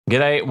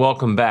G'day,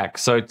 welcome back.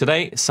 So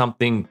today,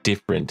 something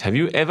different. Have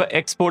you ever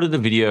exported a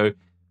video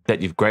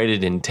that you've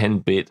graded in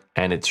 10-bit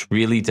and it's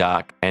really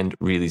dark and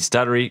really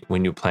stuttery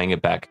when you're playing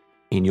it back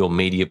in your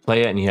media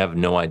player and you have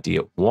no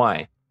idea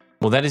why?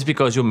 Well, that is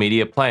because your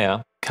media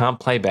player can't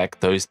play back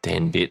those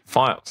 10-bit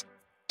files.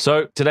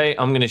 So today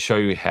I'm going to show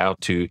you how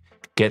to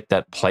get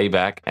that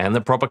playback and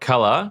the proper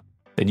color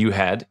that you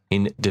had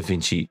in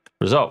DaVinci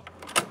Resolve.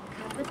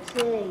 Cup of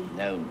tea.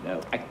 No,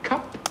 a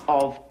cup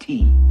of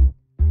tea.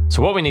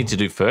 So what we need to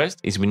do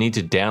first is we need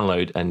to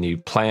download a new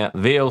player.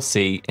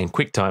 VLC and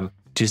QuickTime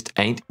just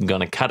ain't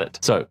gonna cut it.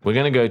 So we're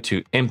gonna go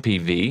to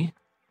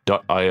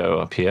mpv.io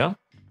up here.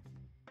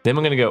 Then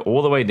we're gonna go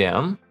all the way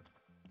down,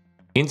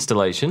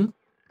 installation.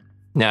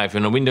 Now, if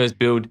you're on a Windows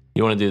build,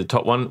 you wanna do the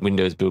top one,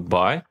 Windows build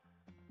by,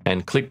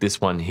 and click this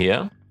one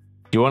here.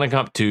 You wanna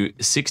come up to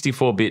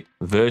 64-bit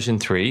version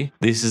 3.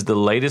 This is the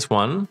latest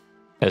one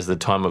as the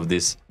time of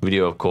this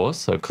video, of course.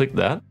 So click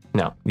that.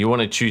 Now, you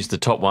wanna choose the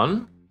top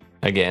one.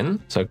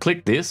 Again, so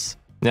click this.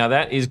 Now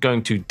that is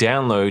going to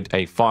download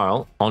a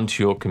file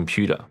onto your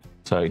computer.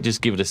 So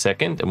just give it a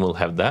second and we'll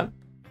have that.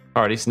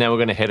 Alrighty, so now we're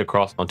gonna head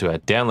across onto our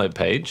download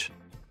page.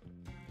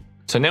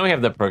 So now we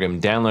have that program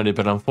downloaded,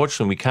 but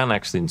unfortunately we can't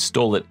actually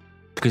install it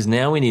because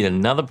now we need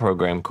another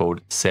program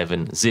called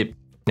 7-Zip.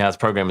 Now this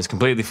program is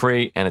completely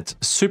free and it's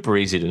super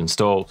easy to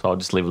install. So I'll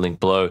just leave a link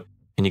below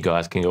and you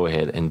guys can go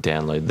ahead and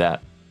download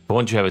that. But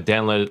once you have it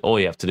downloaded, all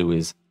you have to do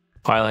is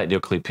highlight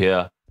your clip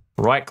here,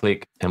 right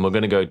click, and we're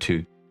going to go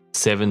to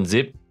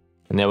 7-Zip.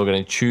 And now we're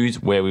going to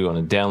choose where we want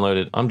to download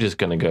it. I'm just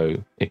going to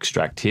go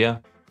extract here,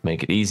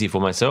 make it easy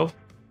for myself.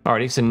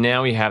 Alrighty, so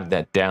now we have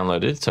that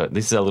downloaded. So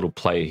this is our little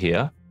player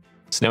here.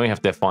 So now we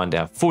have to find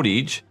our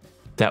footage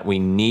that we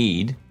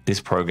need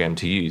this program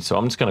to use. So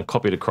I'm just going to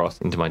copy it across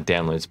into my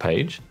downloads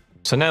page.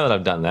 So now that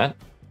I've done that,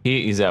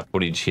 here is our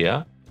footage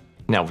here.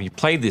 Now, if we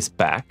play this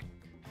back,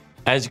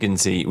 as you can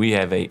see, we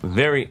have a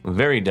very,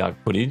 very dark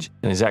footage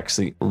and it's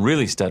actually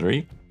really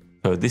stuttery.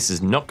 So this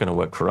is not going to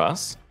work for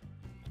us.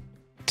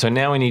 So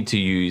now we need to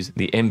use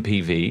the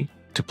MPV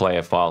to play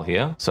a file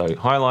here. So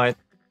highlight,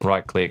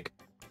 right click,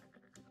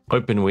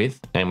 open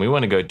with, and we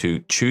want to go to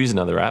choose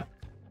another app.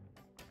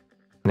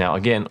 Now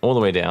again, all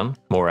the way down,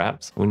 more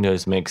apps.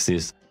 Windows makes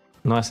this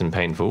nice and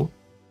painful.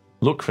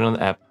 Look for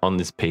another app on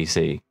this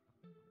PC.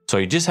 So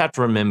you just have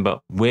to remember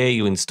where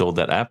you installed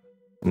that app.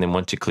 And then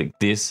once you click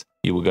this,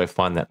 you will go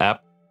find that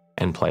app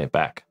and play it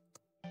back.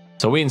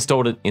 So we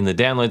installed it in the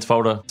downloads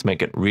folder to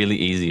make it really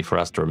easy for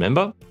us to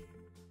remember.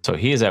 So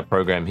here's our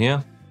program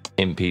here,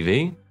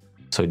 MPV.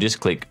 So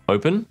just click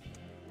open.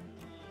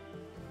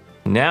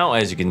 Now,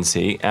 as you can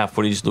see, our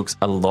footage looks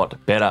a lot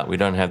better. We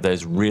don't have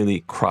those really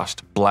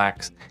crushed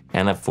blacks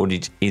and our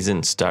footage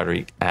isn't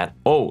stuttery at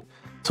all.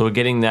 So we're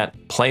getting that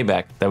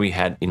playback that we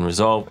had in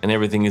Resolve and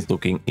everything is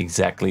looking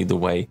exactly the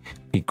way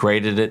we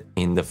graded it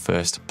in the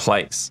first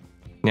place.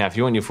 Now, if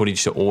you want your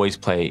footage to always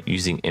play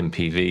using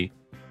MPV,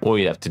 all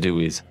you have to do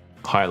is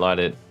highlight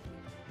it,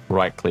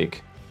 right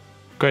click,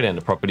 go down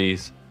to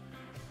properties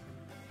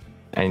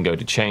and go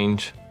to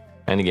change.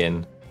 And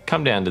again,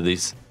 come down to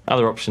this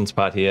other options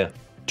part here,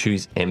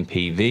 choose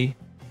MPV,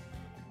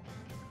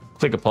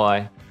 click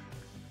apply.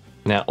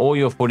 Now all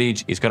your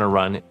footage is going to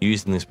run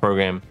using this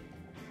program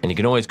and you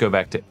can always go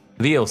back to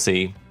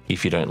VLC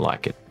if you don't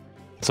like it.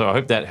 So I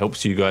hope that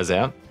helps you guys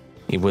out.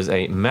 It was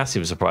a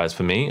massive surprise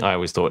for me. I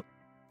always thought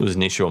it was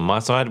an issue on my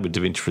side with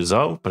DaVinci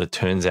Resolve, but it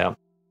turns out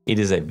it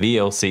is a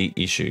VLC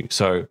issue.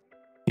 So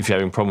if you're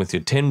having a problem with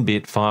your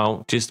 10-bit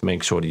file, just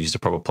make sure to use the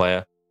proper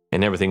player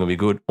and everything will be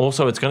good.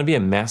 Also, it's going to be a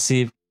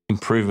massive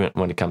improvement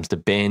when it comes to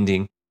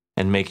banding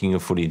and making your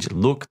footage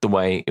look the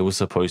way it was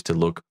supposed to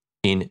look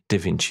in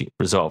DaVinci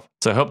Resolve.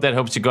 So I hope that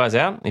helps you guys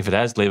out. If it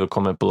has, leave a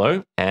comment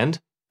below and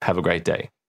have a great day.